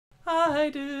I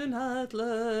do not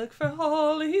look for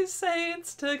holy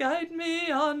saints to guide me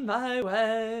on my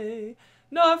way,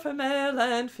 nor for male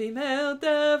and female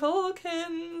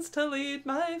devilkins to lead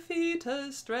my feet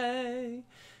astray.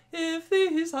 If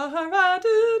these are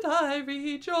added, I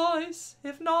rejoice;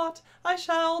 if not, I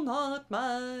shall not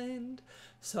mind,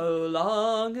 so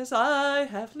long as I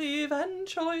have leave and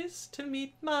choice to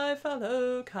meet my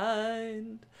fellow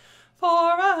kind.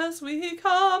 For as we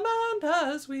come and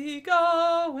as we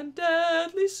go, and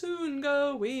deadly soon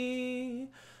go we,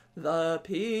 the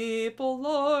people,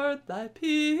 Lord, thy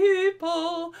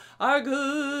people, are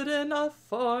good enough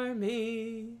for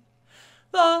me.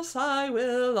 Thus I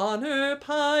will honour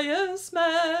pious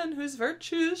men, whose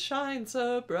virtues shine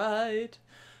so bright,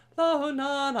 though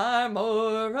none are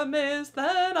more amazed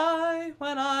than I,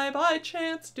 when I by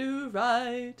chance do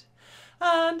right.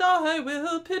 And I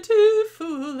will pity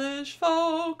foolish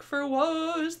folk for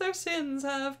woes their sins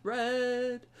have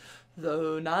bred,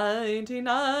 though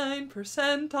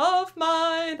 99% of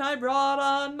mine I brought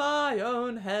on my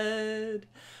own head.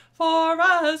 For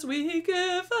as we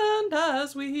give and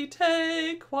as we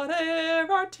take,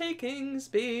 whate'er our takings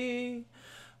be,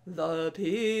 the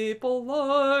people,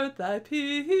 Lord, thy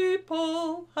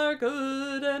people, are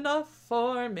good enough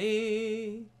for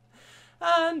me.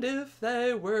 And if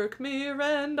they work me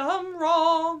random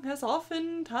wrong, as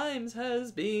oftentimes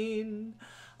has been,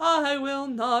 I will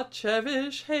not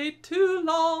cherish hate too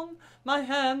long, my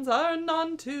hands are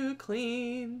none too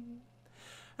clean.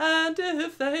 And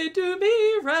if they do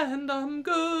me random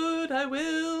good, I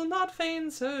will not feign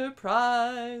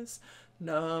surprise,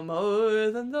 no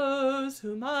more than those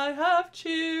whom I have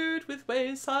cheered with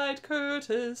wayside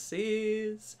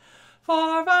courtesies.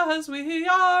 For as we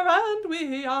are and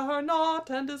we are not,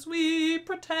 and as we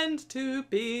pretend to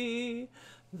be,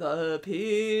 the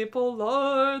people,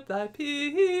 Lord, thy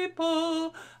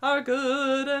people, are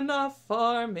good enough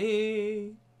for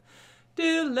me.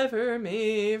 Deliver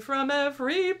me from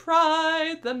every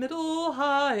pride, the middle,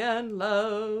 high, and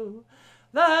low,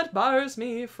 that bars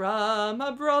me from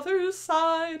a brother's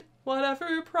side,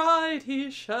 whatever pride he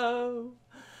show.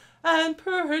 And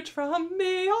purge from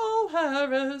me all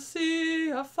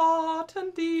heresy of thought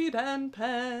and deed and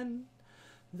pen,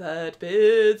 that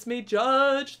bids me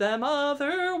judge them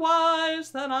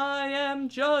otherwise than I am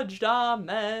judged.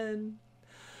 Amen.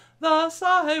 Thus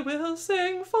I will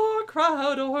sing for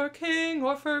crowd or king,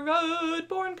 or for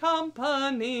road-borne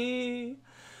company.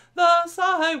 Thus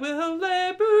I will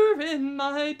labour in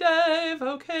my day,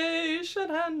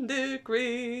 vocation and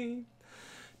degree,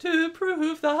 to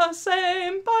prove the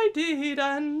same by deed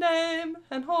and name,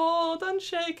 and hold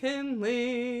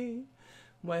unshakenly.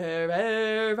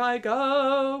 Where'er I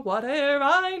go, whate'er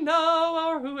I know,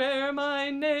 or whoe'er my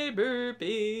neighbour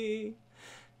be,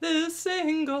 this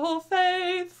single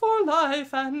faith for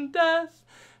life and death,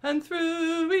 and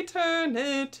through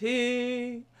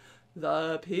eternity,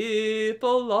 the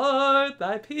people, Lord,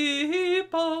 thy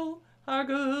people, are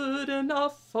good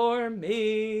enough for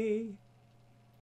me.